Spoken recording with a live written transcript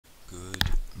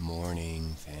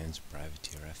friends of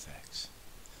PrivateerFX.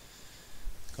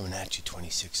 Coming at you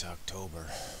 26 October.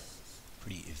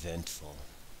 Pretty eventful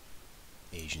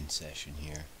Asian session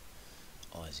here.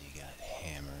 Aussie got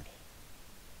hammered.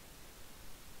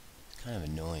 It's kind of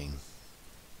annoying.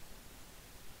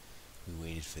 We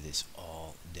waited for this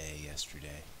all day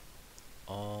yesterday.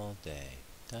 All day.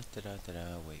 Da da da da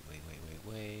da. Wait.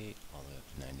 All the way up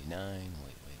to 99.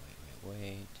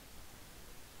 Wait.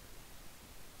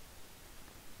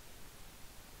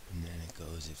 And then it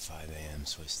goes at 5 a.m.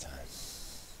 Swiss time.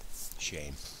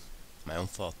 Shame. My own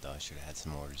fault though. I should have had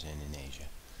some orders in Asia.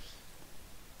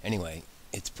 Anyway,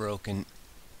 it's broken.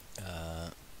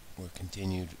 We're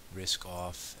continued risk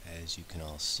off, as you can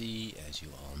all see, as you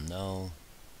all know.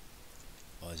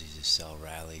 Aussie's a sell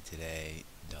rally today.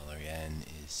 Dollar yen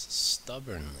is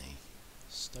stubbornly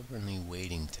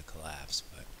waiting to collapse,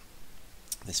 but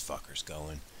this fucker's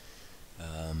going.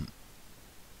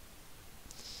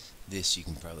 This you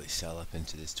can probably sell up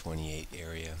into this 28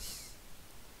 area.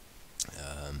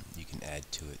 You can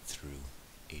add to it through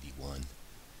 81.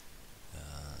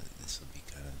 This will be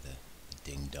kind of the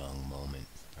ding-dong moment.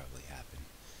 Probably happen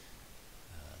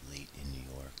late in New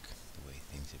York, the way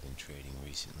things have been trading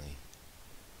recently.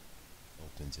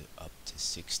 Opens it up to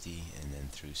 60, and then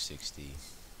through 60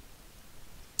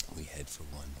 we head for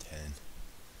 110.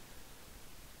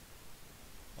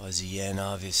 Aussie yen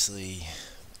obviously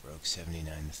broke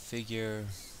 79 the figure.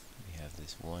 We have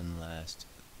this one last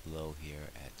low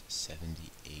here at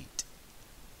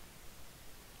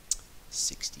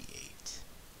 78.68.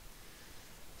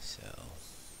 So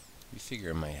we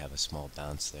figure it might have a small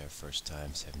bounce there first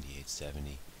time,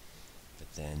 78.70,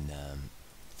 but then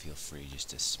feel free just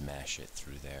to smash it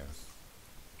through there.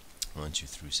 Once you're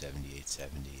through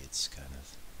 78.70, it's kind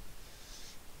of,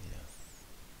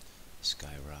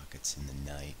 skyrockets in the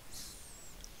night,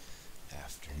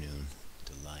 afternoon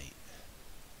delight.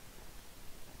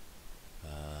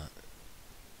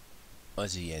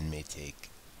 Aussie yen may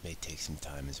take some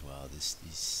time as well.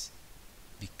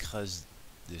 Because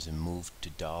there's a move to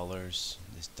dollars.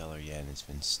 This dollar yen has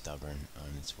been stubborn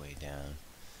on its way down.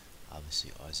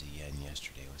 Obviously, Aussie yen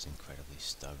yesterday was incredibly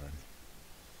stubborn.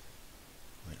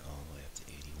 Went all the way up to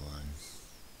 81,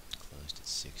 closed at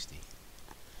 60.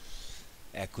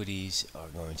 Equities are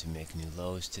going to make new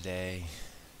lows today.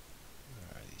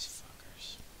 Where are these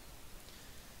fuckers?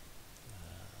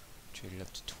 Traded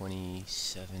up to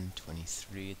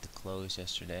 27.23 at the close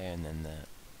yesterday, and then the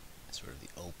sort of the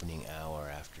opening hour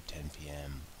after 10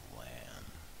 p.m. wham,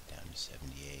 down to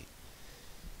 78.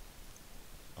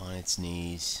 On its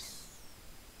knees.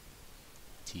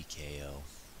 TKO.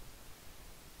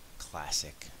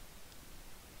 Classic.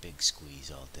 Big squeeze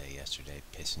all day yesterday,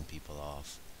 pissing people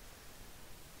off.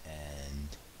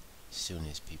 And as soon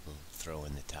as people throw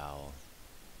in the towel,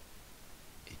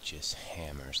 it just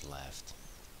hammers left.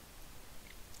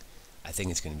 I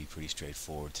think it's going to be pretty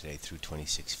straightforward today through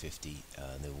 26.50.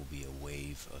 There will be a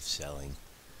wave of selling,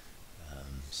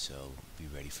 so be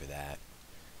ready for that.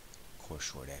 Core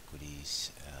short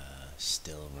equities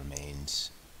still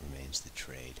remains the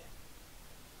trade.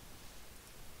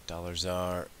 Dollars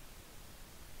are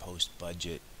post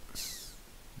budget,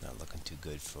 not looking too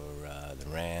good for the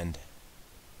rand.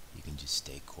 You can just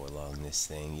stay core long this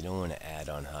thing. You don't want to add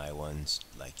on high ones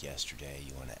like yesterday.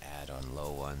 You want to add on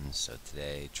low ones. So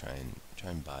today, try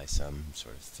and buy some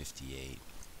sort of 58,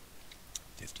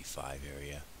 55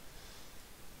 area.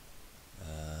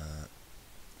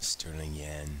 Sterling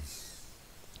yen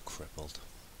crippled.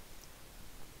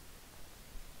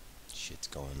 Shit's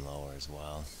going lower as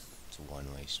well. It's a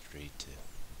one-way street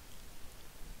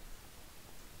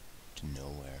to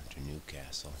nowhere, to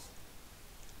Newcastle.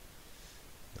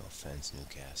 No offense,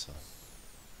 Newcastle.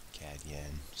 CAD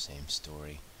yen, same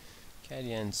story. CAD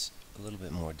yen's a little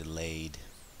bit more delayed,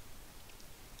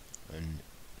 and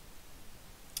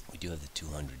we do have the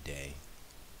 200-day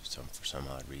for some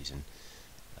odd reason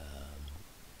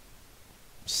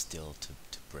still to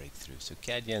break through. So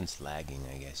CAD yen's lagging,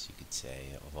 I guess you could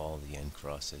say, of all the yen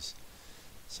crosses.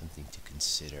 Something to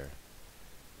consider.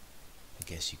 I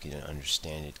guess you can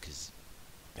understand it because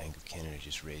Bank of Canada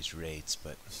just raised rates,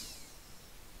 but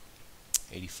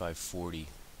 85.40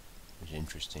 was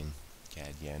interesting.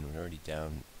 CAD yen, we're already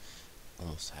down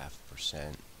almost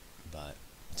 0.5%, but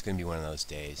it's going to be one of those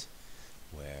days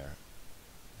where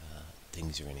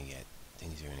things are going to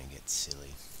get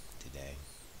silly today.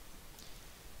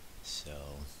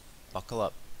 So buckle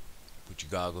up, put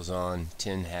your goggles on,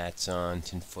 tin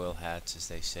foil hats, as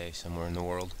they say somewhere in the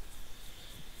world.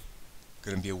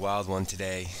 Going to be a wild one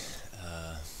today.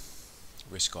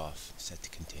 Risk off, set to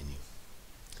continue.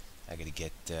 I got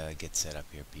to get set up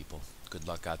here, people. Good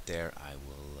luck out there. I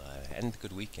will and a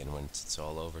good weekend once it's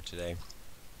all over today.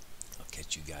 I'll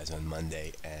catch you guys on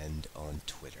Monday and on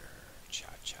Twitter.